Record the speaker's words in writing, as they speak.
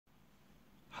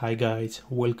Hi guys,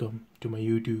 welcome to my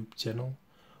YouTube channel.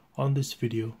 On this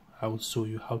video I will show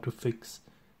you how to fix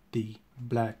the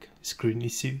black screen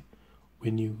issue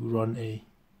when you run a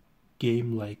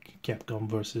game like Capcom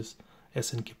vs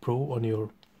SNK Pro on your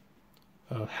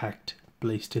hacked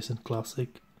PlayStation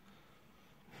Classic.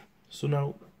 So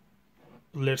now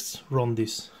let's run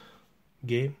this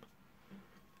game,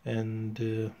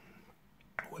 and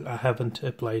well, I haven't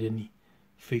applied any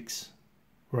fix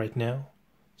right now,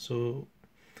 so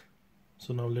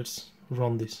now let's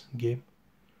run this game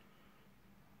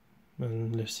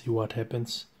and let's see what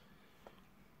happens.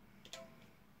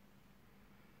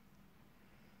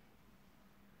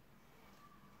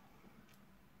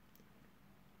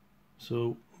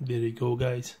 So there you go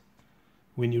guys,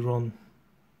 when you run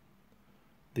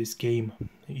this game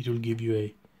it will give you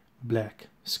a black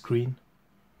screen.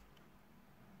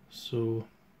 So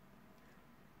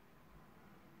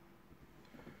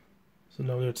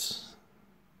now let's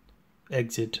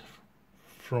exit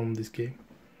from this game.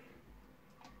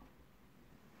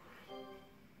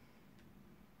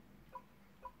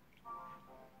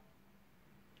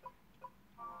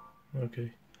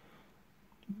 Okay,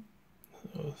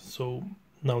 so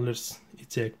now let's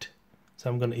eject. So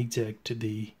I'm gonna eject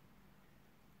the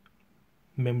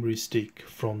memory stick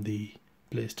from the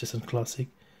PlayStation Classic,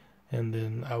 and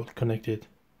then I will connect it,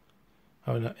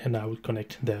 and I will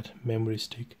connect that memory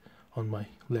stick on my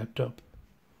laptop.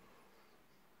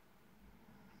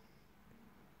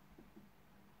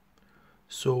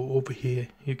 So over here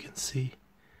you can see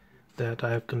that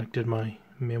I have connected my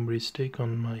memory stick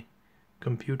on my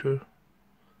computer.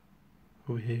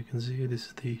 Over here you can see this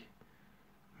is the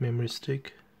memory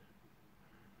stick.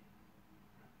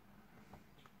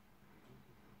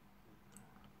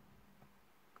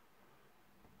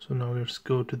 So now let's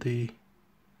go to the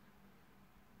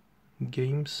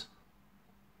games,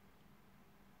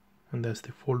 and that's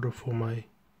the folder for my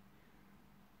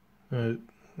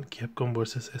Capcom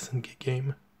vs SNK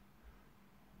game.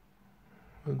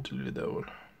 I'll delete that one.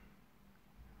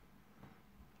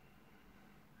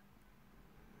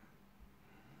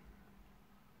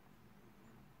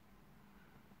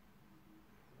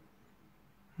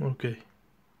 Okay,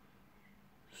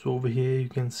 so over here you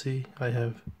can see I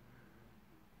have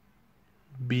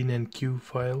bin and q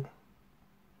file,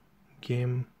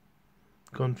 game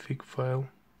config file,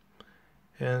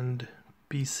 and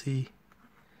PC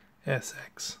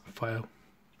SX file.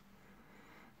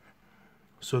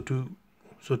 So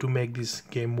to make this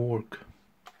game work,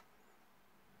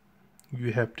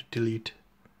 you have to delete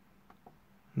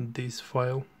this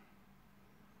file.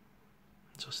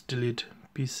 Just delete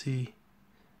PC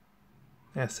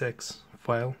SX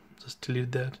file, just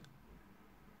delete that.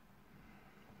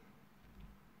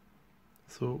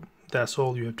 So that's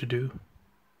all you have to do.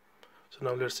 So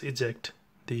now let's eject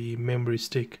the memory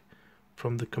stick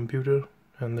from the computer,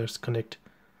 and let's connect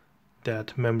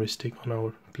that memory stick on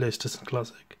our PlayStation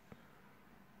Classic.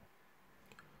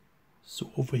 So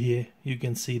over here you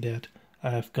can see that I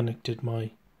have connected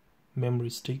my memory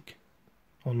stick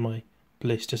on my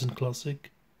PlayStation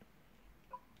Classic.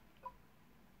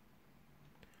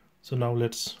 So now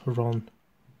let's run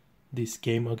this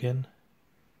game again,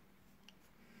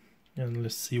 and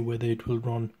let's see whether it will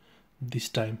run this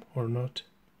time or not.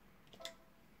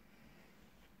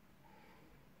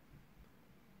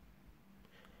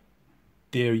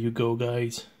 There you go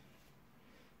guys,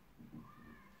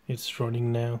 it's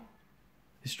running now.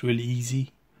 It's really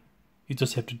easy. You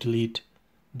just have to delete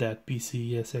that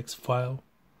PCSX file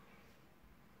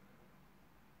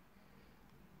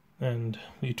and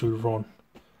it will run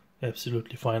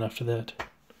absolutely fine after that.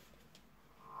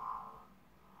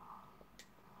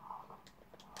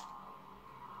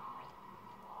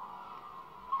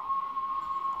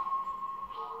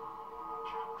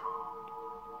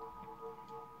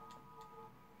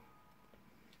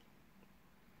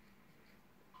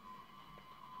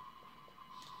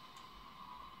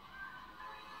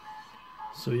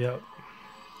 So yeah,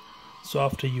 so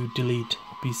after you delete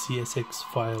PCSX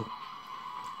file,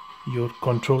 your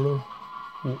controller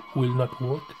will not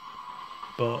work,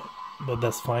 but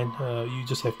that's fine. You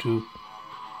just have to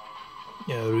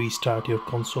restart your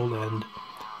console and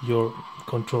your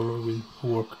controller will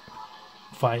work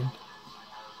fine.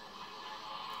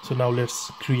 So now let's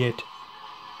create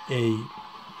a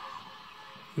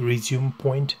resume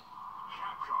point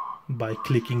by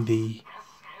clicking the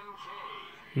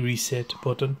reset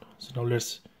button. So now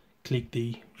let's click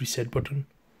the reset button.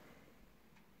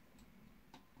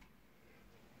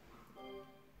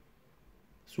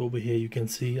 So over here you can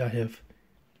see I have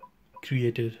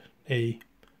created a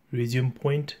resume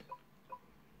point.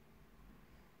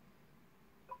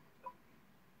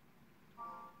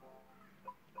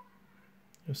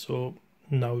 So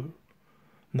now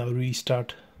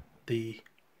restart the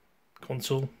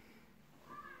console.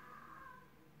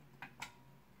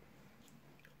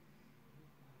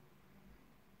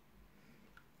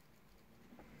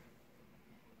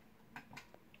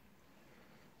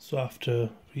 So after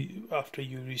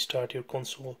you restart your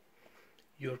console,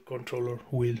 your controller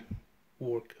will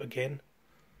work again.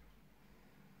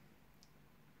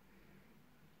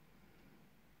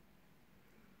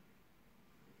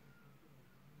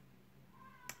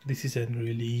 This is a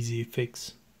really easy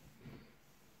fix.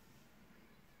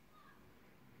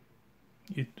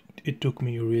 It took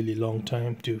me a really long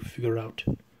time to figure out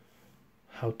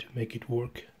how to make it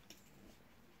work.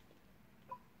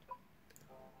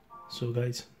 So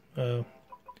guys,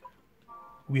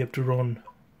 we have to run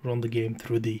the game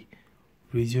through the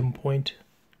resume point.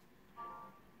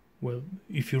 Well,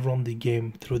 if you run the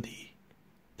game through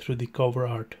the cover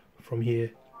art from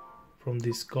here, from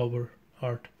this cover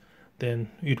art,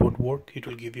 then it won't work. It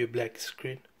will give you a black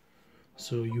screen.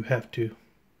 So you have to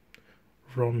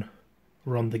run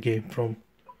the game from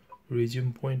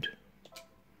resume point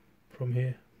from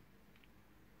here.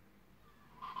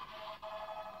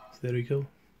 So there we go.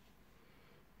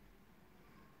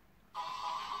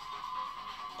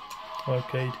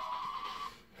 Arcade.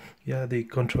 Yeah, the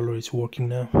controller is working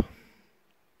now.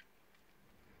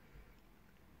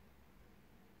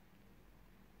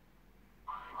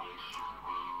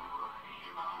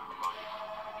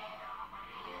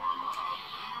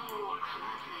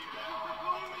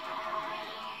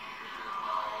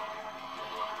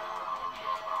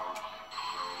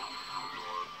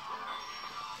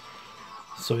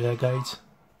 So yeah guys,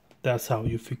 that's how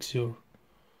you fix your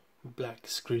black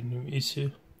screen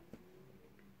issue.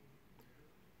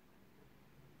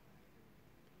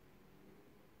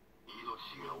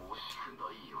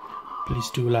 Please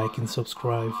do like and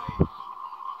subscribe.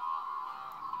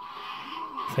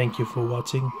 Thank you for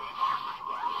watching.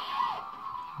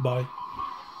 Bye.